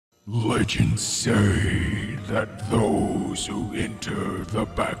Legends say that those who enter the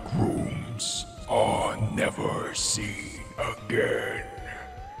Backrooms are never seen again.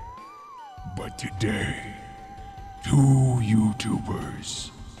 But today, 2 YouTubers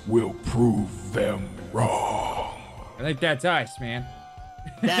will prove them wrong. I think that's us, man.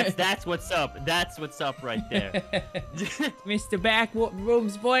 That's what's up. That's what's up right there. Mr.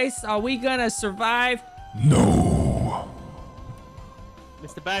 Backrooms voice, are we gonna survive? No.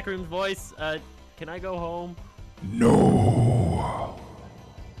 Mr. Backrooms voice, can I go home? No.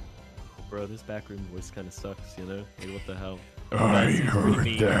 Bro, this Backroom voice kind of sucks, you know? Like, what the hell? I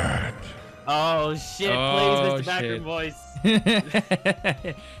heard that. Oh, shit, please, Mr. Backroom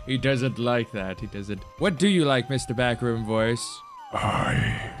voice. He doesn't like that. He doesn't. What do you like, Mr. Backroom voice?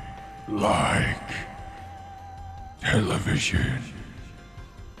 I like television.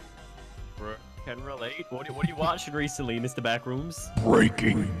 Bro, can relate. What are you watching recently, Mr. Backrooms?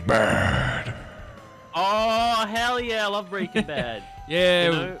 Breaking Bad. Oh, hell yeah, I love Breaking Bad. Yeah,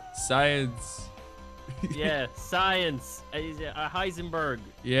 You know? science. Yeah, science. Heisenberg.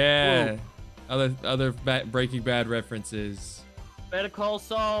 Yeah. Other Breaking Bad references. Better Call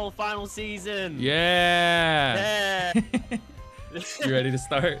Saul, final season. Yeah. Yeah. You ready to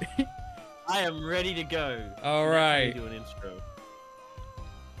start? I am ready to go. All right. Do an intro.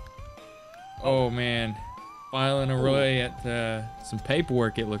 Oh man, filing away at some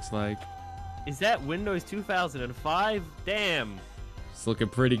paperwork. It looks like Is that Windows 2005? Damn. it's looking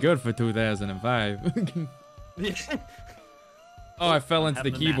pretty good for 2005. Oh, I fell into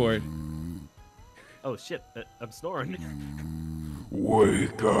the keyboard. Oh shit, I'm snoring.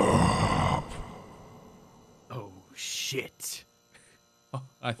 Wake up. Oh shit. Oh,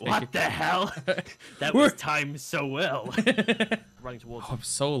 I think What the hell? That was timed so well. Running towards I'm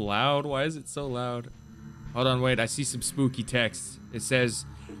so loud. Why is it so loud? Hold on, wait. I see some spooky text. It says,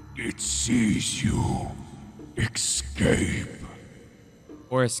 It sees you. Escape.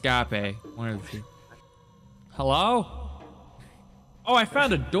 or escape. One of the two. Hello? Oh, I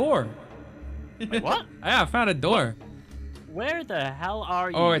found a door. Wait, what? Yeah, I found a door. Where the hell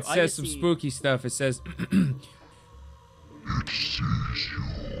are you? Oh, it I says just some see- spooky stuff. It says, It sees you.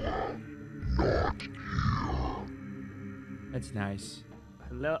 Not here. that's nice.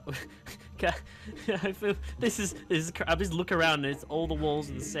 Hello. I feel this is. I just look around and it's all the walls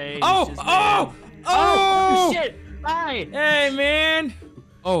are the same. Oh, It's just oh, man. oh! Shit! Bye. Hey, man.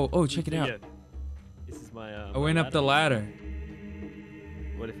 Oh, check it out. Yeah. This is my. I went up the ladder.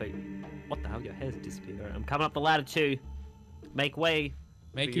 What if I? What the hell? Your hair's disappeared. Alright, I'm coming up the ladder too. Make way. for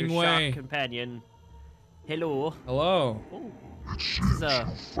Making your way. shark companion. Hello. Hello. Oh, this is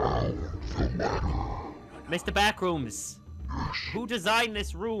Mr. Backrooms. Who designed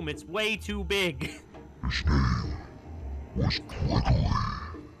this room? It's way too big. His name was Gregory.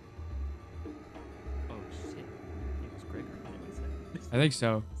 Oh shit. It was Gregory. I think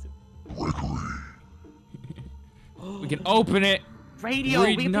so. Gregory. We can open it. Radio.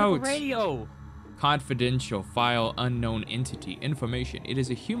 Read We can notes. put radio. Confidential file unknown entity information. It is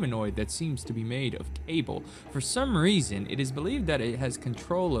a humanoid that seems to be made of cable. For some reason, it is believed that it has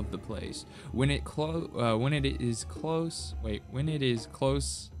control of the place. When it is close,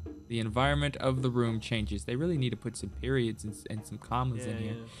 the environment of the room changes. They really need to put some periods and some commas in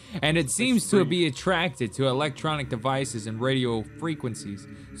here. And it seems to be attracted to electronic devices and radio frequencies.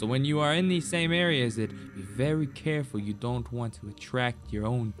 So when you are in these same areas, be very careful. You don't want to attract your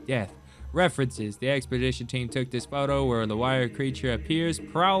own death. References. The expedition team took this photo where the wire creature appears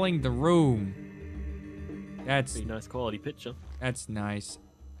prowling the room. That's Pretty nice quality picture. That's nice.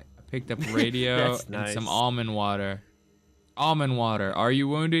 I picked up radio That's and nice. some almond water. Almond water. Are you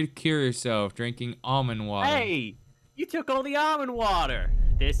wounded? Cure yourself. Drinking almond water. Hey, you took all the almond water.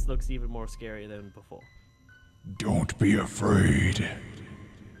 This looks even more scary than before. Don't be afraid.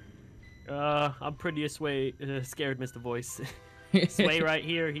 I'm pretty scared, Mr. Voice. Sway right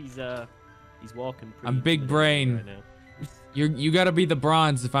here. He's walking. Pretty I'm big brain. right now. You gotta be the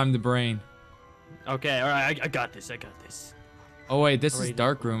bronze if I'm the brain. Okay, all right. I got this. I got this. Oh wait, this is Alright.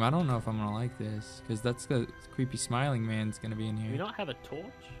 dark room. I don't know if I'm gonna like this because that's the creepy smiling man's gonna be in Do you here. not have a torch?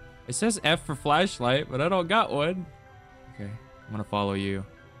 It says F for flashlight, but I don't got one. Okay, I'm gonna follow you.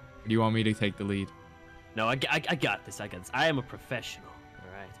 Or do you want me to take the lead? No, I got this. I got this. I am a professional.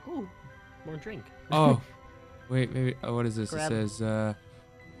 All right. Ooh, more drink. Oh, wait, maybe. Oh, what is this? Grab- It says,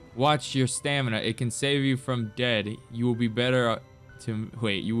 watch your stamina. It can save you from dead. You will be better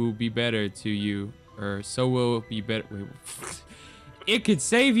you will be better to you, or so will be better. Wait. It could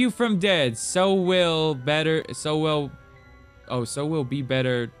save you from dead. So will be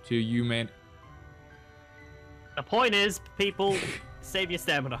better to you, man. The point is, people, Save your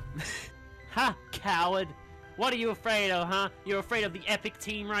stamina. Ha, coward. What are you afraid of, huh? You're afraid of the epic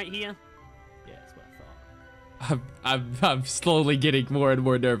team right here? Yeah, that's what I thought. I'm slowly getting more and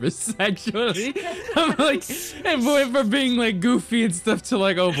more nervous, actually. I'm like, and went from being like goofy and stuff to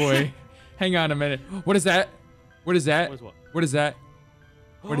like, oh boy. Hang on a minute. What is that? What is that? What is what? What is that?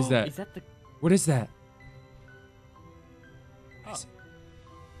 What is that? Is that the... What is that? Oh.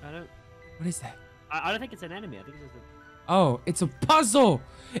 I don't... What is that? I don't think it's an enemy. I think it's just a... Oh, it's a puzzle.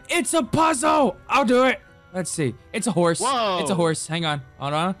 It's a puzzle. I'll do it. Let's see. It's a horse. Whoa. It's a horse. Hang on.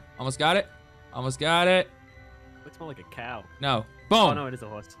 Hold on. Almost got it. Almost got it. Looks more like a cow. No. Boom. Oh no, it is a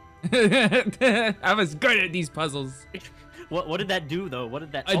horse. I was good at these puzzles. What did that do though? What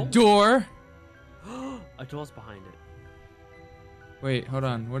did that? A door. A door's behind it. Wait, hold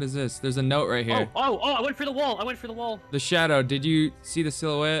on. What is this? There's a note right here. Oh! I went through the wall. I went through the wall. The shadow. Did you see the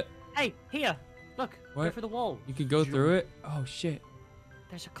silhouette? Hey, here. Look. What? Go through the wall. You could go through it? Oh, shit.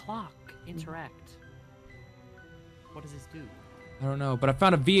 There's a clock. Interact. What does this do? I don't know, but I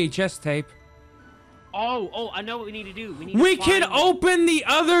found a VHS tape. Oh, I know what we need to do. We can open the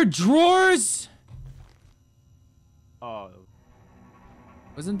other drawers! Oh.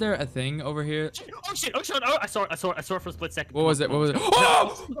 Wasn't there a thing over here? Oh shit! Oh, I saw it for a split second. What was it? What was it?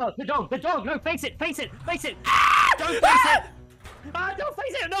 Oh! Oh, the dog! No, face it! Don't face it! Don't face it!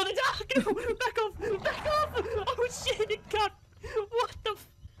 No, the dog! No, back off! Oh shit! It got... What the...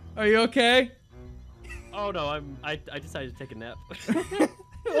 Are you okay? Oh no, I decided to take a nap.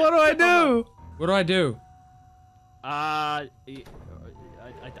 What do I do? What do I do? I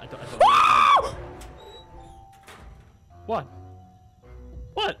don't know. What?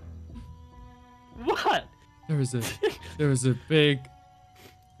 There was a big...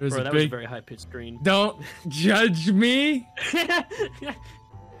 Bro, that was a very high-pitched scream. Don't judge me.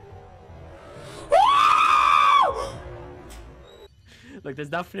 Look,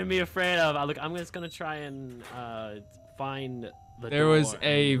 there's nothing to be afraid of. Look, I'm just gonna try and find the There door was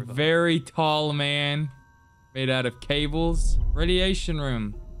a very tall man made out of cables. Radiation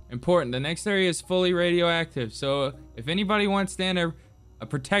room. Important. The next area is fully radioactive, so if anybody wants to enter, a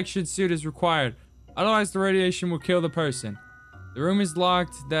protection suit is required. Otherwise, the radiation will kill the person. The room is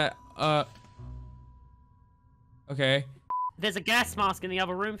locked. Okay. There's a gas mask in the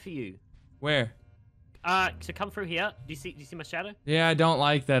other room for you. Where? So come through here. Do you see my shadow? Yeah, I don't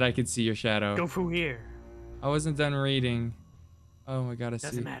like that I can see your shadow. Go through here. I wasn't done reading. Oh my god, I see.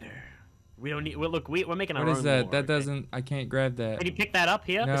 Doesn't matter. We don't need. Well, look, we're making our own. What is that? wall, That okay? doesn't. I can't grab that. Can you pick that up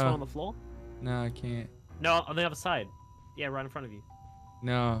here? No. This one on the floor? No, I can't. No, on the other side. Yeah, right in front of you.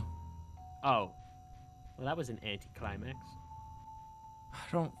 No. Oh. Well, that was an anticlimax. I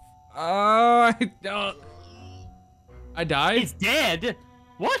don't. Oh, I don't. I died? It's dead?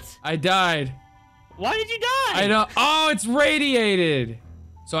 What? I died. Why did you die? I don't. Oh, it's radiated.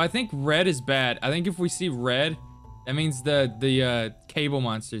 So I think red is bad. I think if we see red, that means the cable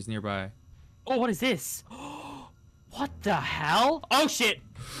monster's nearby. Oh, what is this? What the hell? Oh shit!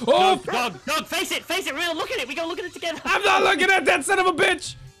 Oh, Dog, face it! We're gonna look at it. We gotta look at it together. I'm not looking at that son of a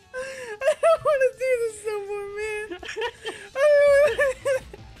bitch. I don't want to do this no more, man.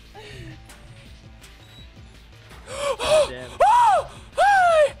 Oh,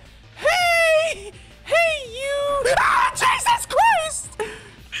 hi! Hey, you! Ah, Jesus Christ!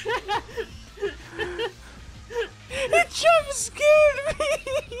 It jump scared me.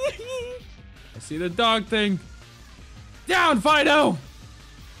 I see the dog thing. Down, Fido!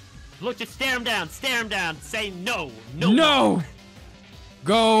 Look, just stare him down. Say no. No!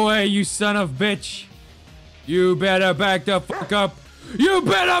 Go away, you son of bitch! You better back the fuck up! You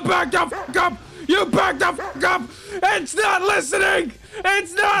better back the fuck up! You back the fuck up! It's not listening!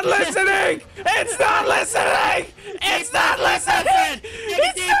 It's not listening! It's not listening! It's not listening!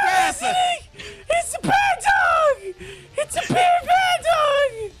 It's not listening! It's a bad dog! It's a bad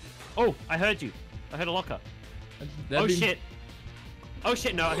dog! Oh, I heard you. I heard a locker. That'd be- Shit. Oh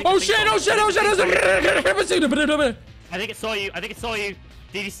shit, no. Oh shit! I think it saw you.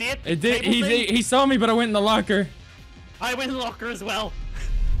 Did you see it? It did. Table thing? He saw me, but I went in the locker. I went in the locker as well.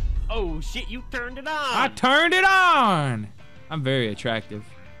 Oh shit, you turned it on. I turned it on. I'm very attractive.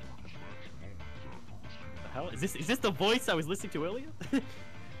 What the hell? Is this the voice I was listening to earlier?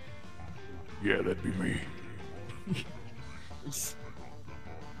 Yeah, that'd be me.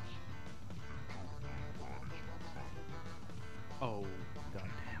 Oh,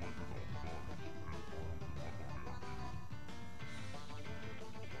 goddamn.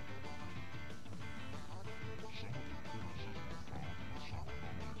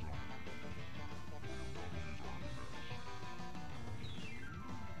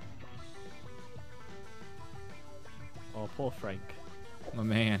 Oh, poor Frank. My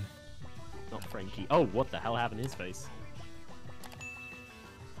man. Not Frankie. Oh, what the hell happened to his face?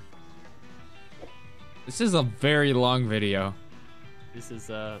 This is a very long video. This is,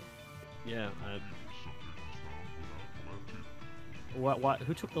 yeah. What?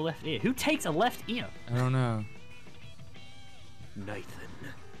 Who took the left ear? Who takes a left ear? I don't know. Nathan.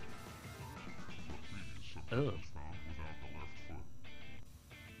 Oh.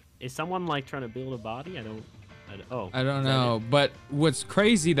 Is someone like trying to build a body? I don't know. But what's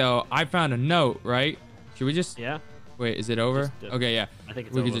crazy though, I found a note, right? Should we just? Yeah. Wait, is it over? Okay, yeah. I think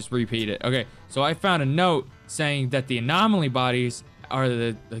it's we over. could just repeat it. Okay, so I found a note saying that the anomaly bodies are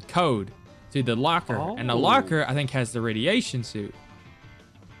the code to the locker, and the locker I think has the radiation suit.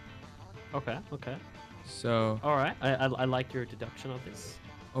 Okay. Okay. So. All right. I like your deduction of this.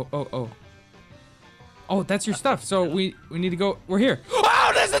 Oh, that's your stuff. So we need to go. We're here.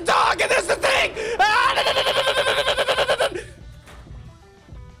 Oh, there's the dog and there's the thing.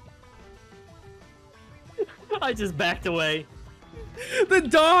 I just backed away. The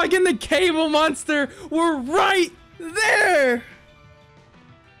dog and the cable monster were right there.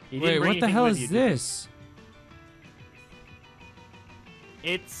 Wait, what the hell is this?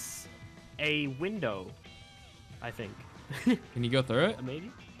 It's a window, I think. Can you go through it?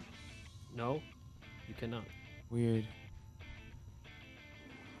 Maybe? No, you cannot. Weird.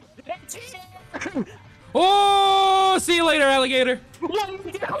 Oh, see you later, alligator. What are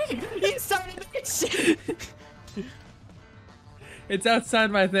you doing? You son of a bitch! It's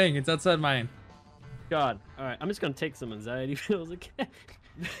outside my thing. It's outside mine. God. All right, I'm just gonna take some anxiety pills again.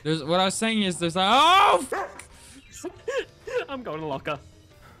 There's what I was saying is there's oh. I'm going to locker.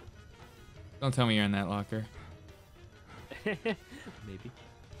 Don't tell me you're in that locker. Maybe.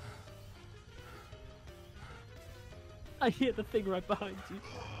 I hear the thing right behind you.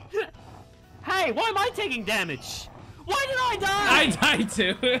 Hey, why am I taking damage? Why did I die? I died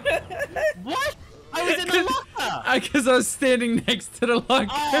too. What? I was in the locker. Because I was standing next to the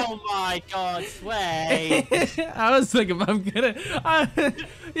locker. Oh my God, Sway. I was thinking, I'm gonna.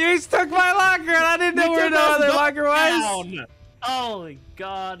 You took my locker, and I didn't know where the other locker was. Down. Holy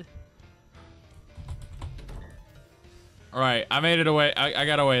God. All right, I made it away. I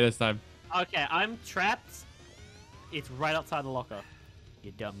got away this time. Okay, I'm trapped. It's right outside the locker.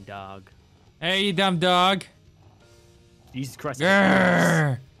 You dumb dog. Hey, you dumb dog. Jesus Christ.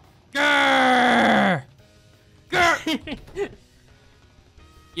 Grrr. Grrr. Grrr.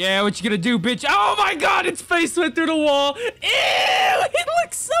 Yeah, what you gonna do, bitch? Oh my God, its face went through the wall. Ew, it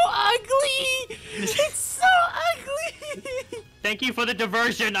looks so ugly. It's so ugly. Thank you for the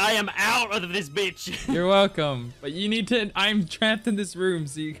diversion. I am out of this bitch. You're welcome. But you need to. I'm trapped in this room,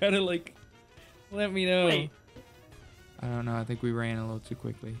 so you gotta like let me know. Wait. I don't know. I think we ran a little too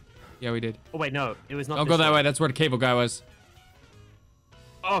quickly. Yeah, we did. Oh wait, no, it was not. I'll go that way. That's where the cable guy was.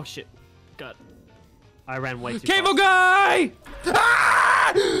 Oh shit. God. I ran way too Cable fast.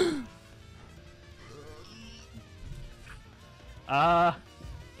 guy! Ah!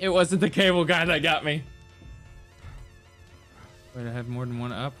 It wasn't the cable guy that got me. Wait, I have more than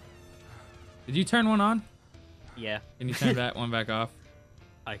one up. Did you turn one on? Yeah. Can you turn that one back off?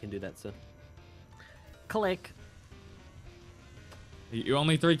 I can do that, sir. Click. You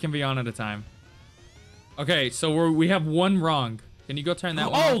only 3 can be on at a time. Okay, so we have one wrong. Can you go turn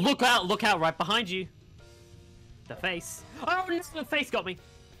that one Oh, off? look out, right behind you. The face. Oh, the face got me.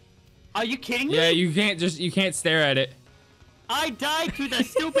 Are you kidding me? Yeah, you can't stare at it. I died to the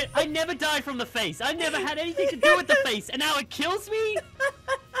stupid. I never died from the face. I never had anything to do with the face, and now it kills me.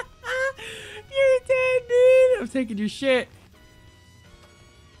 You're dead, dude. I'm taking your shit.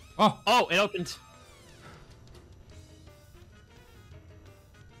 Oh. Oh, it opened.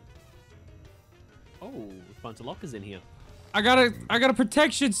 Oh, a bunch of lockers in here. I got a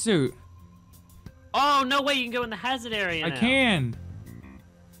protection suit. Oh, no way, you can go in the hazard area now. I can.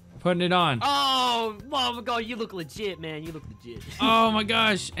 Putting it on. Oh my God, you look legit, man. You look legit. Oh my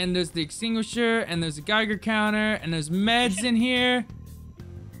gosh. And there's the extinguisher, and there's a Geiger counter, and there's meds in here.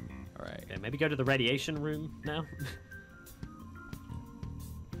 All right. Okay, maybe go to the radiation room now.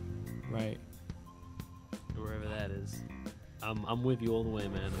 Right. Wherever that is. I'm with you all the way,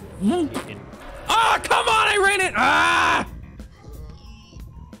 man. Oh, come on, I ran it. Ah!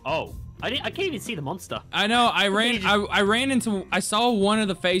 Oh. I can't even see the monster. I know. I ran into. I saw one of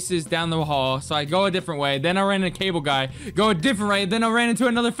the faces down the hall, so I go a different way. Then I ran into a cable guy. Go a different way. Then I ran into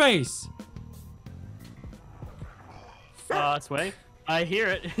another face. This way. I hear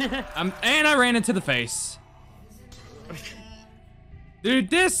it. And I ran into the face.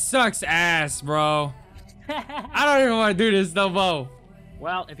 Dude, this sucks ass, bro. I don't even want to do this no more.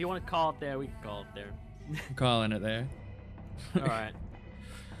 Well, if you want to call it there, we can call it there. I'm calling it there. All right.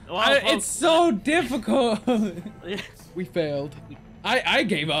 It's so difficult. We failed. I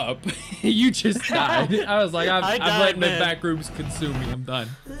gave up. You just died. I was like, I'm letting the Backrooms consume me. I'm done.